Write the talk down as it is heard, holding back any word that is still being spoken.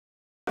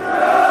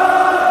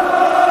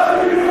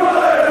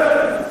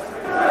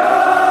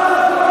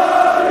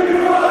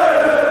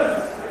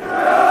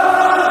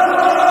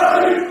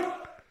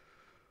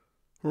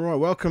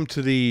welcome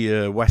to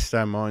the West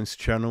Ham Minds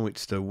channel.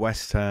 It's the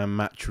West Ham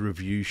match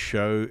review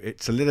show.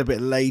 It's a little bit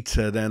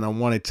later than I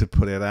wanted to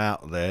put it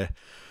out there.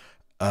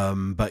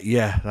 But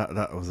yeah,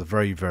 that was a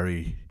very,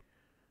 very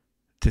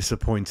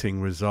disappointing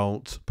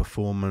result,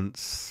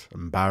 performance,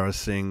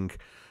 embarrassing.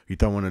 You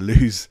don't want to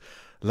lose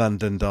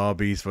London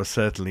derbies, but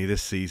certainly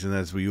this season,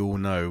 as we all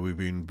know, we've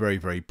been very,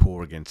 very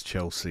poor against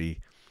Chelsea.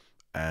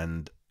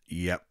 And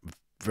yep,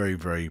 very,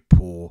 very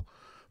poor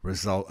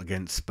result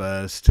against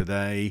Spurs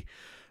today.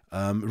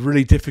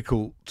 Really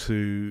difficult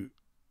to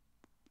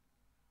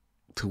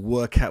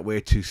work out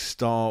where to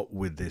start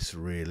with this.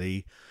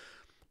 Really,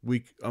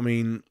 I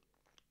mean,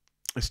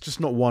 it's just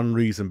not one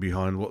reason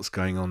behind what's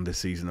going on this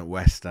season at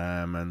West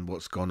Ham and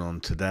what's gone on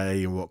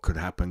today and what could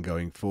happen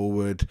going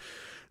forward.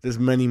 There's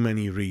many,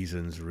 many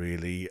reasons,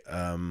 really.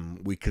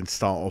 We can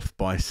start off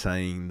by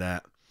saying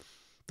that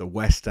the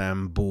West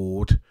Ham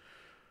board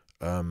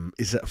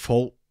is at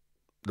fault.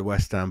 The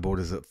West Ham board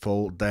is at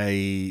fault.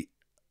 They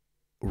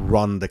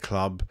run the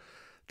club.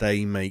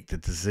 They make the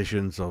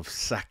decisions of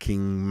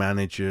sacking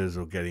managers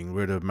or getting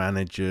rid of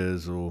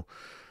managers or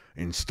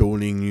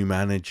installing new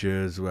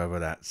managers, whether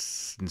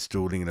that's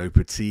installing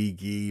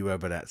Lopetegui,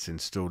 whether that's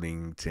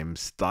installing Tim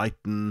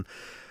Steidten.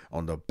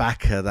 On the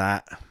back of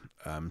that,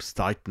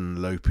 Steidten,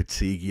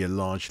 Lopetegui are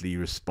largely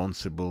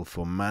responsible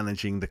for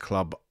managing the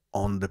club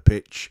on the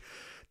pitch.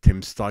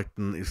 Tim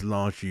Steidten is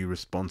largely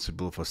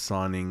responsible for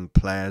signing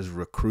players,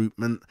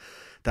 recruitment.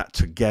 That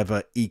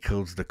together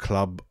equals the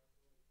club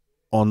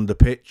on the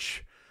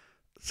pitch.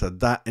 So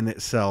that in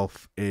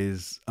itself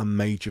is a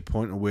major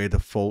point of where the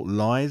fault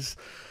lies.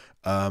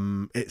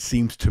 It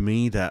seems to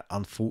me that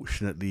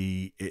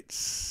unfortunately it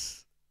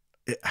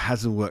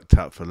hasn't worked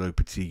out for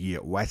Lopetegui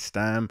at West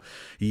Ham.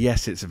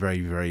 Yes, it's very,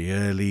 very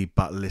early,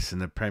 but listen,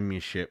 the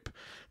Premiership,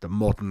 the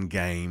modern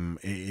game,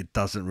 it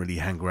doesn't really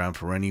hang around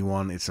for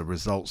anyone. It's a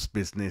results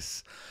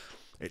business.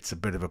 It's a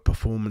bit of a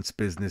performance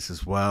business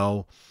as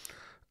well.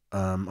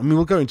 I mean,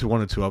 we'll go into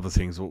one or two other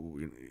things.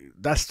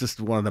 That's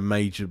just one of the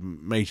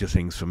major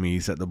things for me,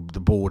 is that the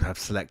board have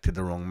selected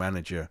the wrong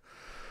manager.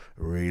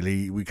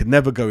 Really, we could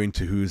never go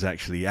into who's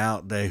actually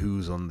out there,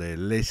 who's on their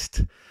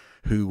list,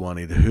 who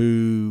wanted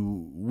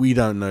who. We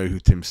don't know who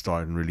Tim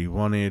Steidten really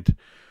wanted.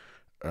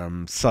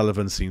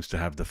 Sullivan seems to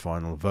have the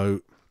final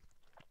vote,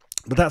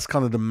 but that's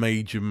kind of the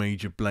major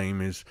blame.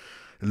 Is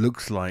it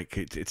looks like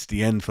it's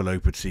the end for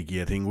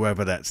Lopetegui. I think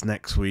whether that's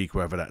next week,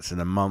 whether that's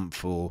in a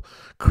month or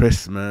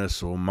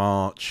Christmas or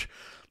March,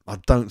 I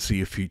don't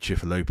see a future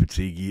for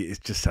Lopetegui.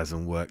 It just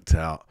hasn't worked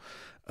out.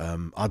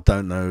 I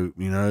don't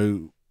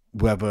know,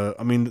 whether,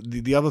 I mean,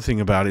 the other thing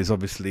about it is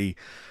obviously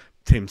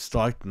Tim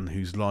Steidten,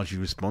 who's largely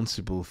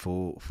responsible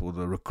for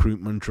the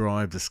recruitment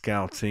drive, the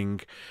scouting,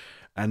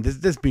 and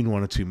there's been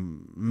one or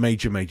two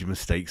major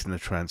mistakes in the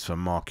transfer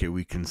market.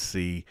 We can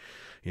see,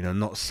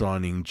 not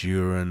signing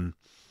Duran,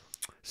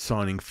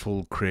 signing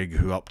Fulkrug,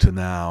 who up to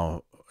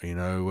now,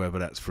 whether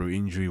that's through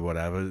injury,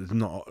 whatever,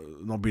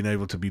 not being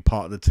able to be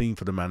part of the team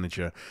for the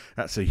manager.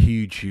 That's a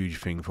huge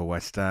thing for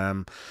West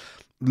Ham.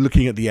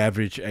 Looking at the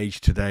average age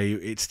today,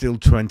 it's still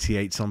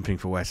 28 something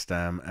for West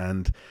Ham,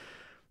 and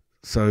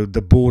so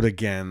the board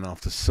again,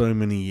 after so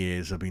many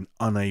years, have been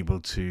unable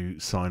to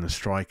sign a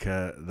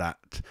striker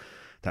that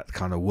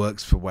kind of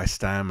works for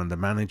West Ham, and the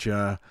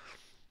manager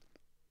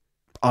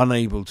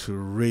unable to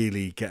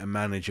really get a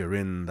manager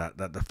in that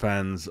the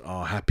fans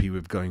are happy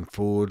with going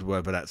forward,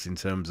 whether that's in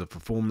terms of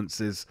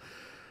performances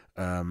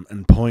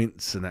and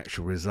points and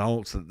actual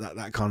results.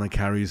 That kind of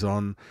carries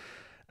on.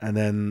 And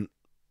then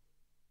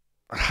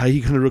how are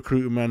you going to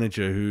recruit a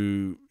manager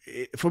who,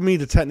 for me,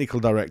 the technical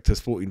director,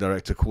 sporting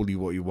director, call you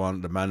what you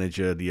want, the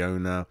manager, the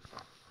owner.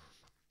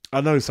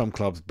 I know some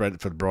clubs,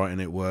 Brentford, Brighton,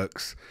 it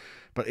works,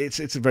 but it's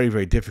very,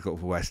 very difficult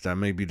for West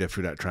Ham. Maybe they're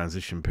through that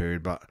transition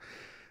period, but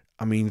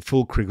I mean,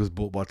 Fulkrug was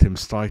bought by Tim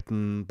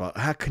Steidten, but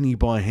how can you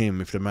buy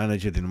him if the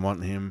manager didn't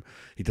want him?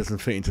 He doesn't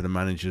fit into the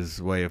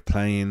manager's way of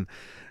playing.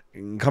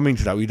 Coming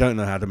to that, we don't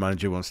know how the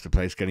manager wants to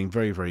play. It's getting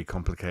very, very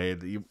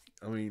complicated.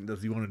 I mean,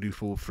 does he want to do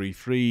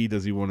 4-3-3?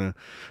 Does he want to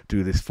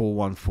do this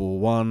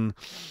 4-1-4-1?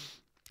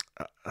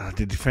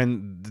 The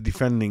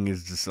defending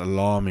is just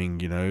alarming.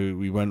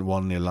 We went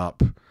 1-0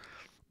 up,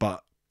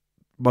 but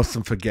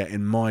mustn't forget,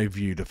 in my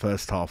view, the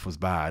first half was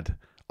bad.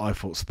 I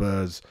thought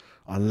Spurs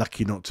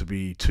unlucky not to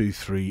be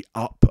 2-3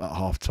 up at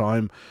half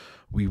time.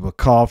 We were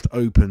carved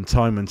open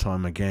time and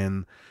time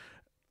again,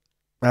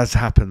 as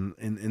happened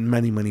in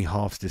many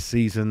halves this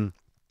season.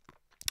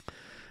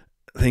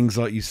 Things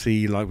like you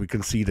see, like we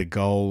can see the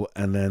goal,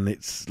 and then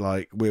it's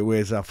like,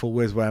 where's our fault?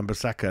 Where's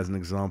Wan-Bissaka as an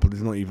example?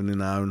 He's not even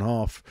in our own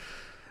half.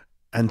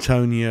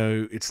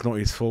 Antonio, it's not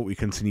his fault. We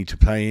continue to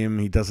play him.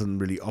 He doesn't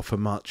really offer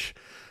much.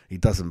 He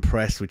doesn't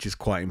press, which is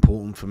quite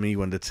important for me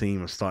when the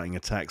team are starting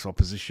attacks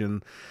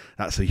opposition.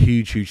 That's a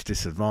huge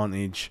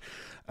disadvantage.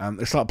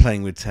 They start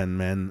playing with 10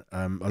 men.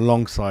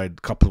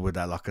 Alongside, coupled with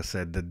that, like I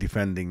said, the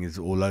defending is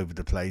all over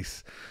the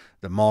place.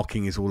 The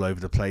marking is all over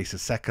the place. The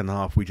second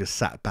half, we just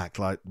sat back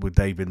like with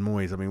David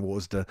Moyes. I mean,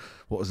 what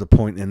was the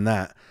point in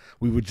that?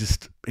 We were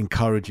just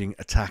encouraging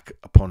attack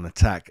upon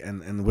attack,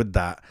 and with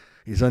that,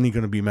 It's only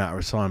going to be a matter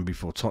of time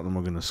before Tottenham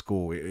are going to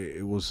score.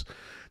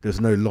 There's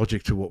no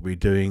logic to what we're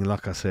doing.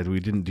 Like I said, we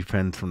didn't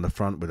defend from the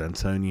front with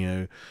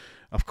Antonio.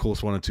 Of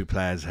course, one or two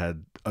players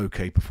had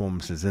okay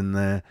performances in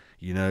there.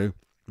 You know,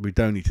 we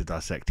don't need to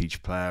dissect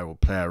each player or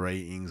player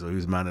ratings or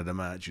who's man of the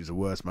match, who's the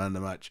worst man of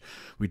the match.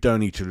 We don't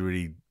need to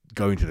really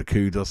go into the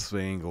kudos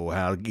thing or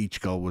how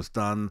each goal was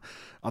done.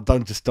 I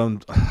just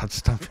don't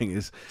think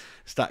it's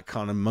that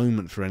kind of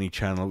moment for any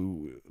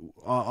channel.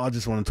 I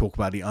just want to talk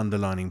about the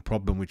underlying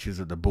problem, which is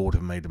that the board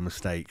have made a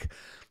mistake.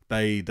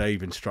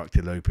 They've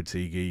instructed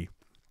Lopetegui.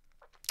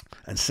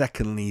 And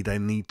secondly, they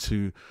need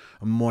to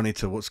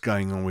monitor what's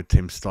going on with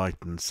Tim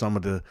Steidten. Some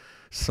of the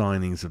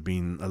signings have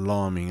been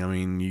alarming. I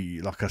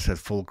mean, like I said,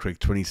 Fulkrug,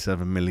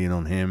 27 million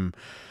on him.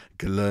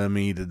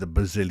 Guilherme, the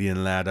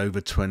Brazilian lad,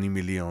 over 20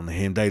 million on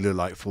him. They look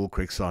like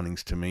Fulkrug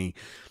signings to me.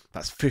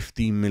 That's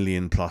 15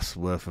 million plus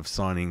worth of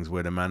signings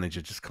where the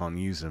manager just can't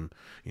use them.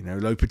 You know,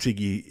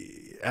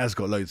 Lopetegui has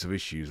got loads of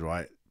issues,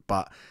 right?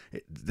 But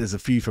there's a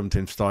few from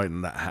Tim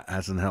Steidten that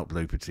hasn't helped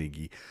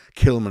Lopetegui.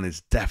 Kilman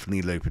is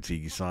definitely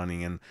Lopetegui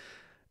signing,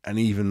 and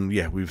even,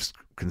 yeah, we've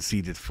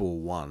conceded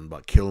 4-1,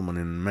 but Kilman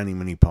in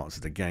many parts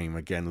of the game,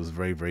 again, was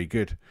very, very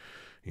good.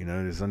 You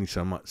know, there's only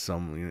so much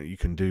you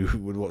can do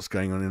with what's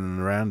going on in and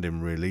around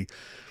him, really.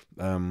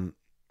 And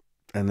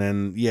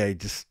then, we're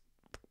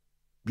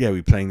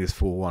playing this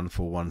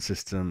 4-1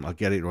 system. I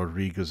get it,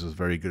 Rodriguez was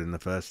very good in the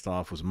first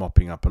half, was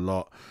mopping up a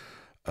lot.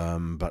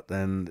 But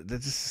then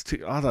there's just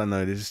I don't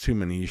know, there's just too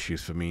many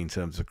issues for me in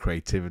terms of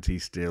creativity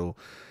still.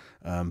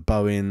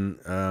 Bowen,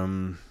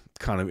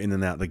 kind of in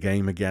and out of the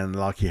game again,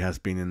 like he has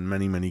been in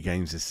many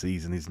games this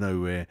season. He's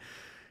nowhere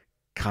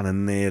kind of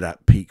near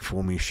that peak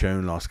form he's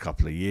shown last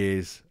couple of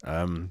years.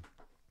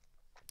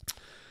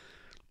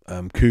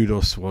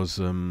 Kudos was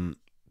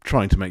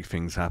trying to make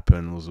things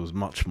happen, was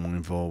much more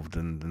involved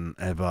than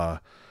ever.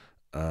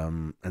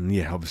 And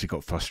yeah, obviously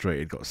got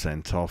frustrated, got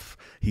sent off.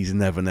 He's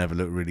never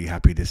looked really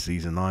happy this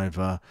season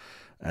either.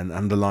 And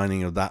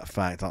underlining of that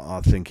fact, I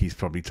think he's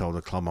probably told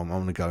the club, I'm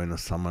going to go in the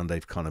summer, and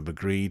they've kind of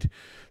agreed.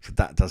 So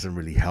that doesn't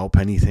really help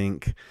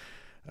anything.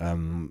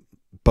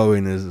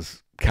 Bowen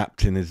as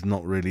captain is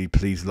not really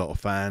pleased a lot of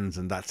fans,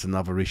 and that's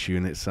another issue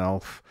in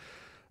itself.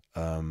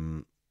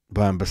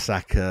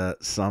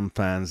 Wan-Bissaka, some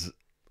fans,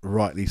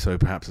 rightly so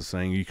perhaps, are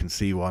saying you can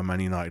see why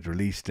Man United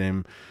released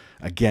him.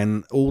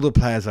 Again, all the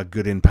players are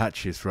good in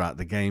patches throughout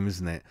the game,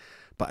 isn't it?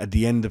 But at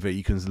the end of it,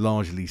 you can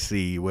largely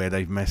see where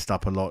they've messed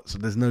up a lot. So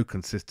there's no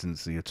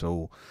consistency at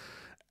all.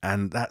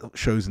 And that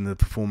shows in the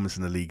performance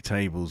in the league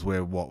tables.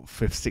 We're, 5th,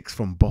 6th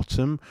from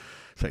bottom.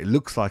 So it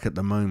looks like at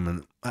the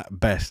moment, at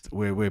best,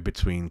 we're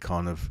between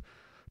kind of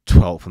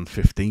 12th and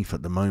 15th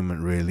at the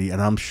moment, really.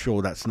 And I'm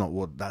sure that's not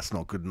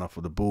good enough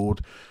for the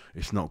board.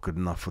 It's not good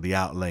enough for the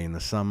outlay in the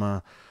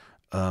summer.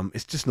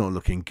 It's just not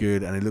looking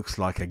good. And it looks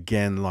like,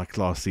 again, like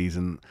last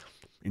season,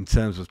 in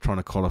terms of trying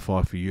to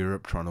qualify for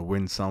Europe, trying to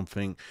win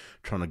something,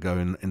 trying to go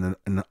in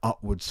an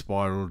upward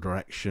spiral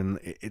direction,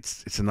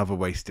 it's another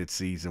wasted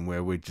season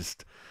where we're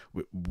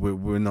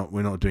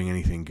not doing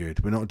anything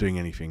good. We're not doing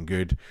anything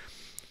good.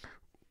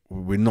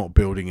 We're not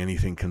building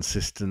anything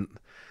consistent.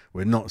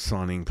 We're not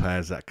signing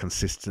players that are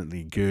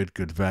consistently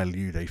good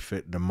value. They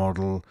fit the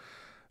model.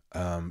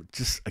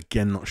 Just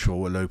again, not sure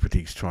what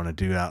Lopetegui's trying to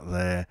do out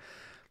there.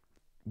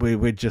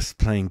 We're just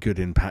playing good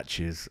in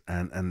patches,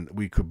 and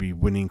we could be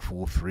winning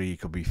 4-3,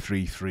 could be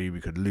 3-3, we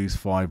could lose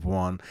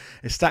 5-1.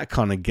 It's that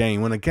kind of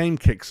game. When a game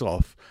kicks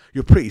off,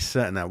 you're pretty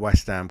certain that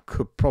West Ham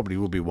probably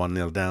will be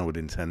 1-0 down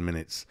within 10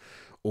 minutes,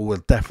 or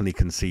will definitely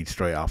concede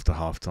straight after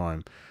half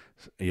time.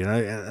 You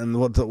know, and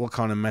what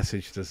kind of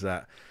message does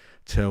that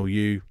tell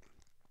you?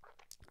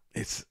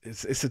 It's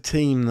a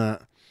team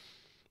that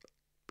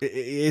it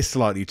is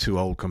slightly too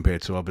old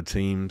compared to other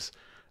teams.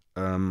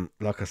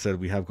 Like I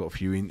said, we have got a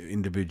few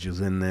individuals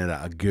in there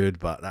that are good,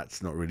 but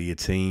that's not really a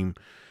team.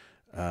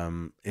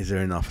 Is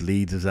there enough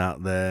leaders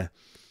out there?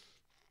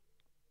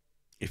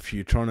 If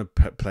you're trying to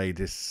play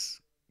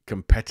this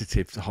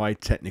competitive, high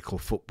technical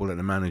football that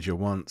the manager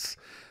wants,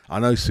 I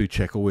know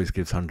Souček always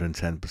gives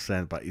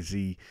 110%, but is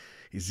he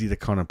the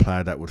kind of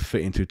player that would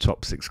fit into a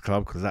top 6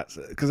 club? Because at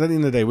the end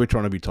of the day, we're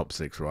trying to be top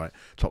 6, right?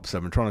 Top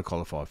 7, trying to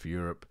qualify for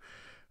Europe.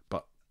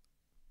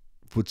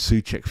 Would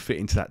Souček fit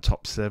into that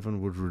top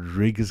 7? Would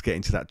Rodriguez get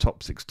into that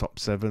top 6, top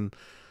 7?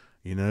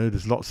 You know,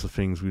 there's lots of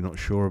things we're not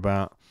sure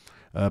about.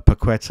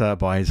 Paqueta,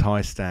 by his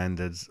high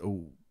standards,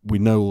 we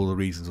know all the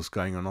reasons what's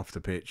going on off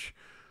the pitch.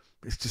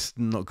 It's just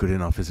not good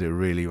enough, is it,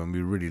 really, when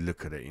we really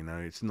look at it? You know,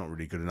 it's not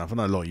really good enough. I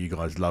know a lot of you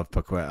guys love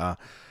Paqueta,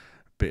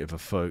 bit of a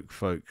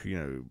folk, you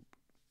know,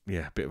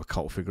 yeah, a bit of a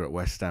cult figure at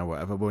West Ham,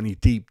 whatever. But when you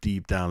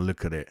deep down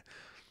look at it,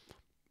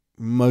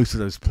 most of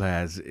those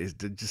players,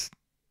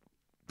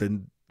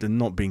 they're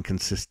not being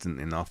consistent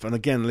enough. And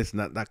again,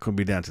 listen, that could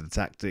be down to the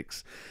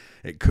tactics.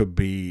 It could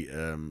be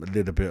a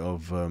little bit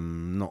of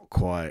not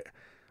quite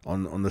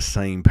on the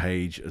same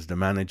page as the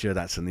manager.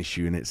 That's an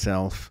issue in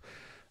itself.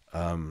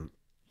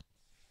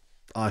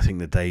 I think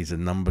the days are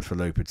numbered for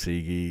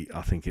Lopetegui.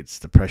 I think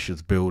the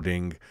pressure's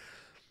building.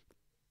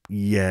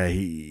 Yeah,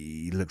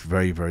 he looked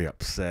very, very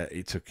upset.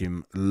 It took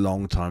him a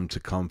long time to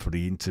come for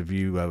the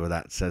interview. Whether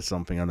that says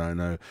something, I don't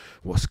know.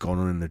 What's gone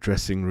on in the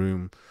dressing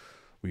room?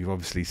 We've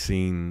obviously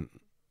seen,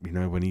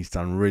 when he's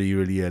done really,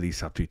 really early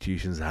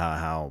substitutions,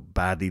 how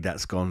badly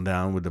that's gone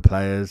down with the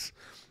players.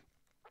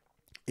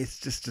 It's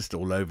just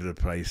all over the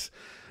place.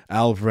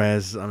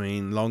 Alvarez, I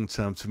mean, long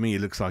term to me,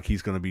 it looks like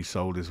he's going to be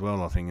sold as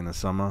well. I think in the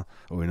summer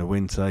or in the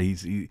winter,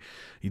 he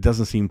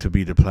doesn't seem to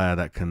be the player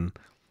that can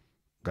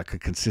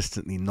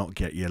consistently not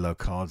get yellow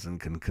cards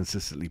and can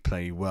consistently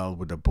play well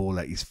with the ball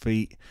at his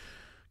feet.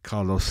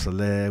 Carlos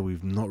Soler,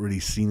 we've not really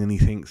seen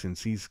anything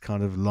since he's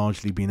kind of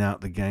largely been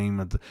out the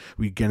game. And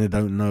we again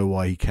don't know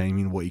why he came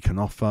in, what he can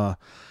offer.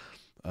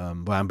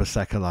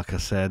 Wan-Bissaka, like I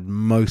said,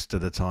 most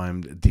of the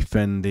time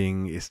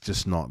defending is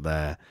just not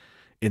there.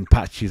 In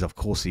patches, of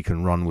course, he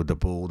can run with the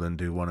ball and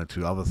do one or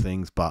two other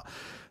things, but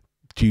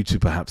due to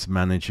perhaps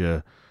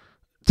manager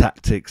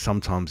tactics,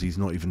 sometimes he's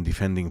not even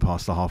defending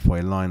past the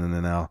halfway line, and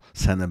then our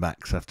centre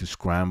backs have to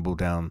scramble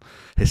down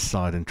his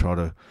side and try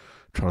to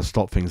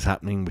stop things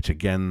happening, which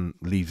again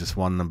leaves us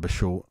one number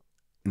short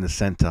in the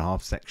centre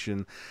half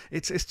section.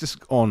 It's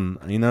just on,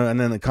 and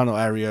then kind of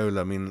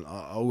Areola. I mean,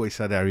 I always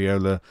said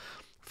Areola,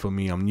 for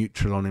me, I'm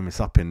neutral on him. It's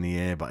up in the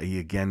air, but he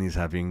again is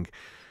having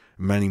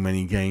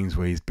many games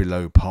where he's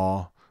below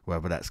par,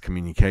 whether that's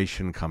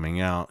communication, coming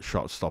out,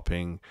 shot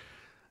stopping,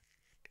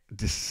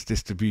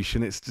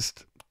 distribution. It's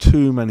just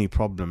too many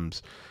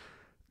problems,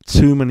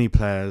 too many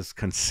players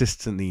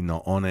consistently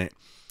not on it.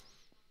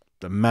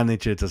 The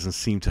manager doesn't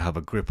seem to have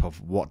a grip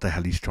of what the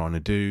hell he's trying to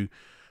do.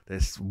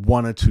 There's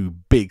one or two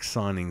big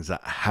signings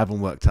that haven't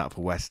worked out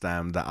for West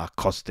Ham that are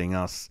costing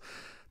us.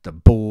 The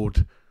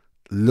board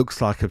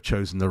looks like I've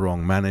chosen the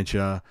wrong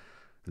manager.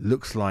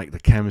 Looks like the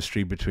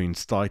chemistry between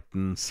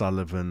Stuyton,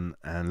 Sullivan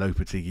and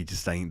Lopetegui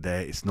just ain't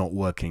there. It's not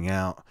working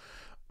out.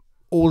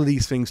 All of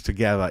these things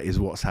together is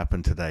what's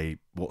happened today,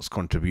 what's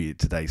contributed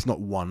today. It's not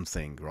one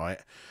thing, right?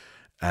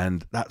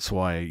 And that's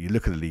why you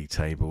look at the league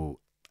table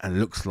and it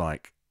looks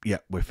like, yeah,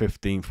 we're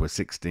 15th, we're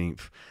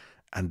 16th,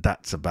 and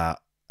that's about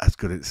as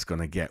good as it's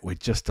going to get. We're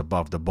just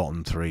above the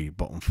bottom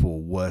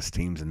four worst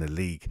teams in the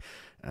league.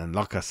 And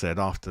like I said,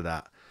 after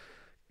that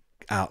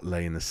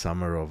outlay in the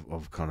summer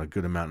of kind of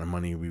good amount of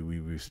money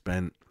we've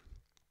spent,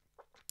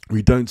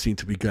 we don't seem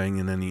to be going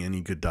in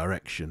any good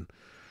direction,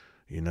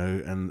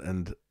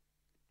 and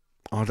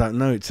I don't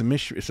know. It's a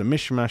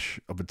mishmash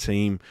of a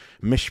team,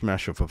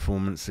 mishmash of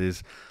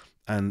performances,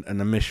 and a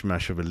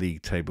mishmash of a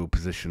league table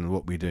position.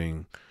 What we're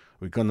doing,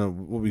 what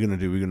we're gonna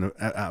do? We're gonna,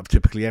 out of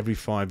typically every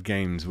 5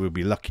 games, we'll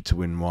be lucky to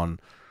win 1.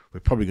 We're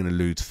probably going to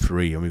lose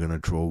 3, and we're going to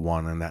draw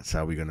 1, and that's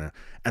how we're going to.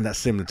 And that's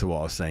similar to what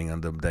I was saying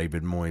under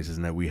David Moyes,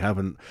 isn't it? We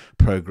haven't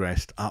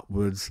progressed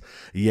upwards.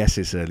 Yes,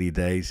 it's early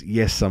days.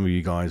 Yes, some of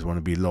you guys want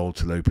to be loyal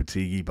to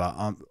Lopetegui, but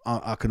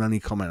I can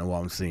only comment on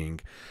what I'm seeing.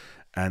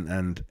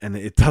 And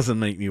it doesn't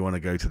make me want to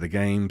go to the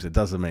games. It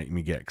doesn't make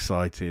me get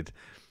excited.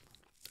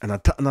 And I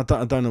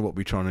don't know what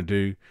we're trying to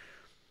do.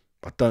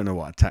 I don't know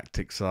what our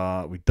tactics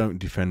are. We don't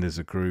defend as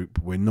a group.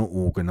 We're not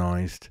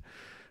organised.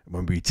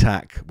 When we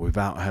attack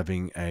without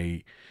having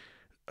a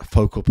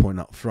focal point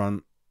up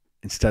front,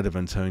 instead of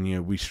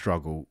Antonio, we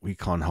struggle. We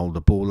can't hold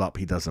the ball up.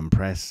 He doesn't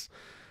press.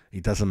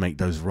 He doesn't make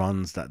those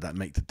runs that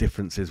make the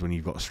differences when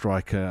you've got a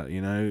striker.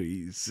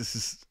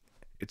 It's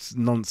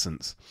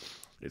nonsense.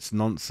 It's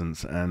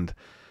nonsense, and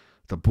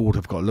the board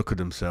have got to look at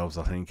themselves,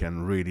 I think,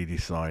 and really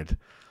decide.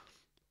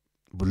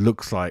 It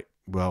looks like,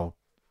 well,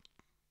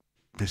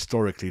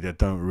 historically they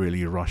don't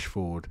really rush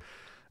forward,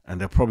 and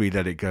they'll probably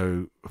let it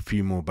go a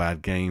few more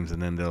bad games,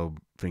 and then they'll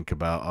think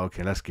about,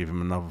 okay, let's give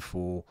him another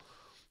 4.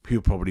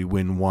 He'll probably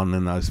win 1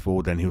 in those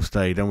 4, then he'll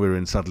stay. Then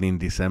we're suddenly in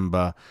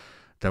December,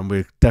 then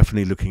we're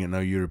definitely looking at no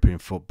European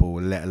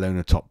football, let alone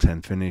a top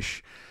 10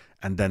 finish.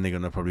 And then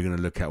they're probably going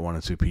to look at 1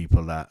 or 2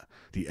 people that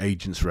the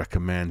agents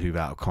recommend who've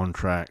out of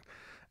contract,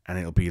 and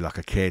it'll be like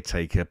a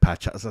caretaker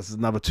patch. That's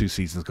another 2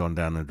 seasons gone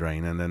down the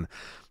drain. And then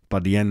by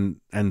the end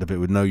of it,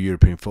 with no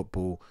European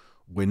football,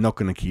 we're not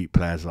going to keep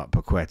players like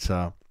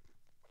Paqueta,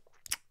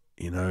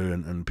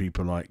 and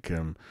people like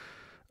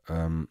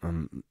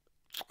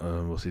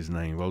what's his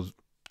name? Well,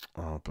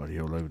 bloody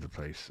all over the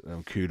place.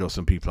 Kudos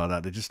and people like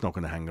that. They're just not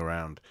going to hang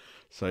around.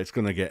 So it's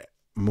going to get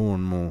more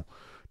and more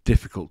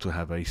difficult to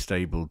have a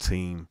stable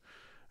team.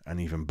 And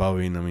even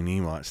Bowen, I mean, he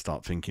might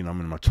start thinking, I'm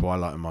in my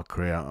twilight of my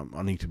career.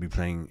 I need to be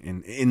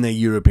playing in the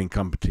European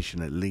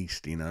competition at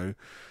least,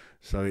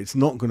 So it's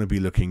not going to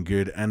be looking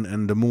good.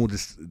 And the more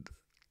this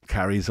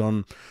carries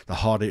on, the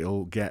harder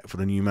it'll get for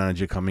the new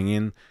manager coming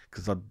in,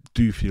 because I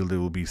do feel there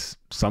will be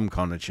some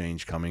kind of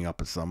change coming up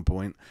at some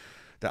point.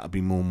 That'll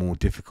be more and more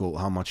difficult.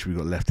 How much we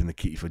got left in the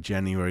kitty for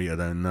January, I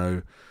don't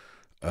know.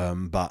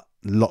 But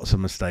lots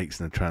of mistakes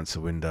in the transfer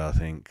window, I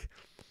think.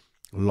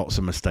 Lots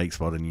of mistakes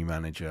by the new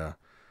manager.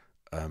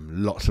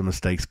 Lots of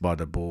mistakes by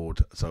the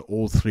board. So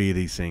all 3 of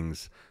these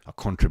things are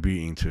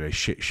contributing to a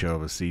shit show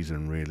of a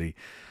season, really.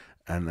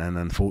 And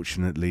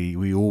unfortunately,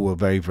 we all were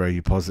very,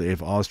 very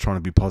positive. I was trying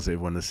to be positive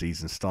when the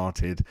season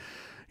started.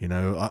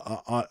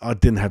 I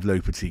didn't have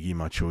Lopetegui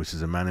my choice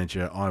as a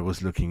manager. I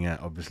was looking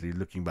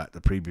back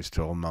the previous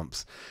 12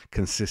 months,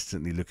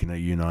 consistently looking at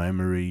Unai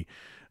Emery,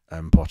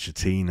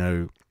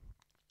 Pochettino,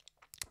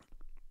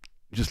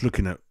 just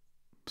looking at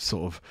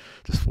sort of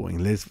the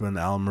Sporting Lisbon,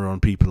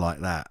 Almiron, people like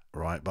that,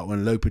 right? But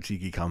when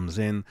Lopetegui comes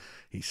in,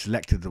 he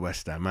selected the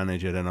West Ham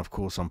manager, then of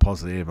course I'm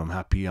positive, I'm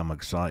happy, I'm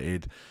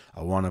excited.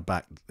 I want to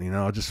back,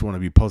 I just want to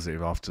be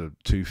positive after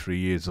 2-3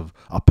 years of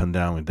up and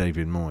down with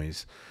David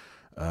Moyes.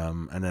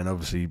 And then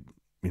obviously,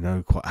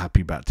 quite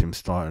happy about Tim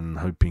starting,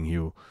 hoping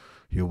he'll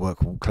work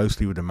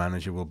closely with the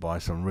manager. We'll buy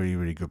some really,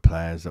 really good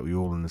players that we're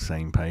all on the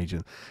same page.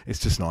 And it's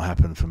just not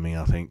happened for me,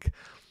 I think.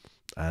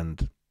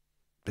 And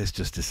it's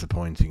just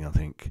disappointing, I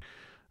think,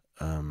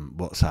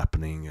 what's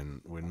happening.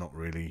 And we're not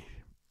really,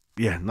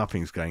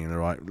 nothing's going in the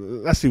right.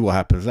 Let's see what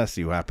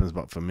happens.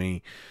 But for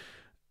me,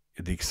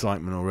 the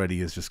excitement already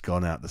has just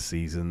gone out the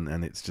season.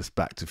 And it's just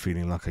back to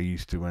feeling like I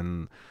used to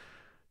when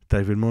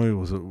David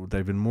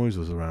Moyes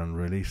was around,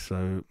 really.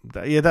 So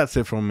that's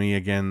it from me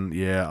again.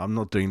 I'm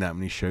not doing that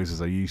many shows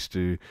as I used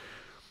to.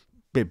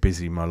 Bit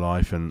busy in my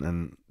life,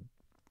 and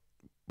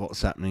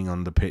what's happening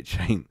on the pitch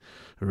ain't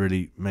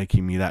really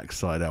making me that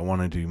excited. I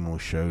want to do more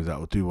shows.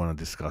 I do want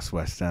to discuss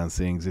West Ham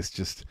things. It's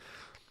just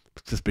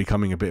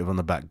becoming a bit of on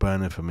the back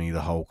burner for me,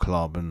 the whole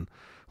club and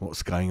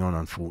what's going on,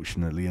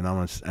 unfortunately. And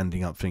I'm just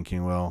ending up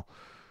thinking, well,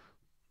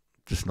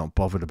 just not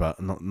bothered about,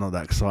 not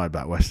that excited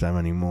about West Ham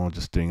anymore,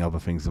 just doing other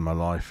things in my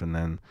life.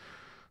 And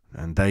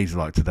days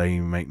like today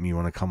make me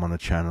want to come on a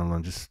channel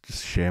and just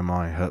share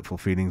my hurtful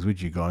feelings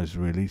with you guys,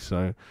 really.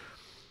 So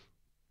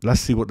let's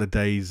see what the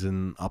days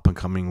and up and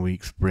coming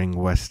weeks bring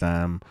West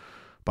Ham.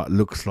 But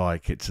looks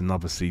like it's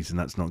another season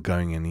that's not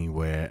going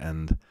anywhere,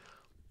 and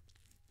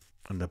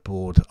the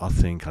board, I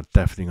think, are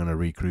definitely going to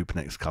regroup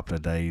next couple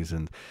of days.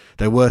 And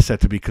they were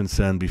said to be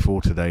concerned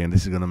before today, and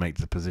this is going to make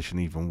the position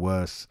even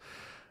worse.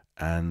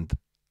 And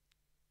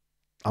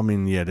I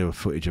mean, there were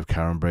footage of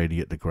Karen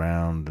Brady at the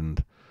ground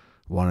and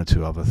one or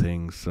two other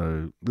things.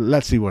 So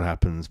let's see what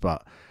happens.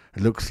 But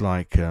it looks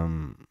like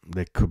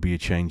there could be a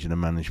change in the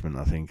management,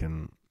 I think.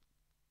 And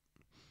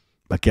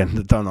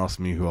again, don't ask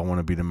me who I want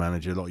to be the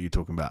manager. A lot of you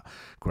talking about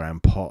Graham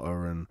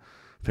Potter and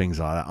things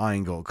like that. I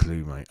ain't got a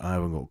clue, mate. I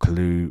haven't got a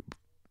clue.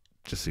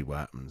 Just see what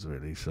happens,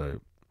 really.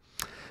 So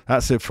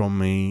that's it from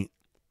me.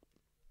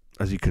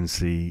 As you can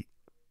see,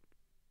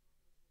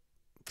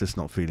 just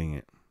not feeling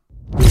it.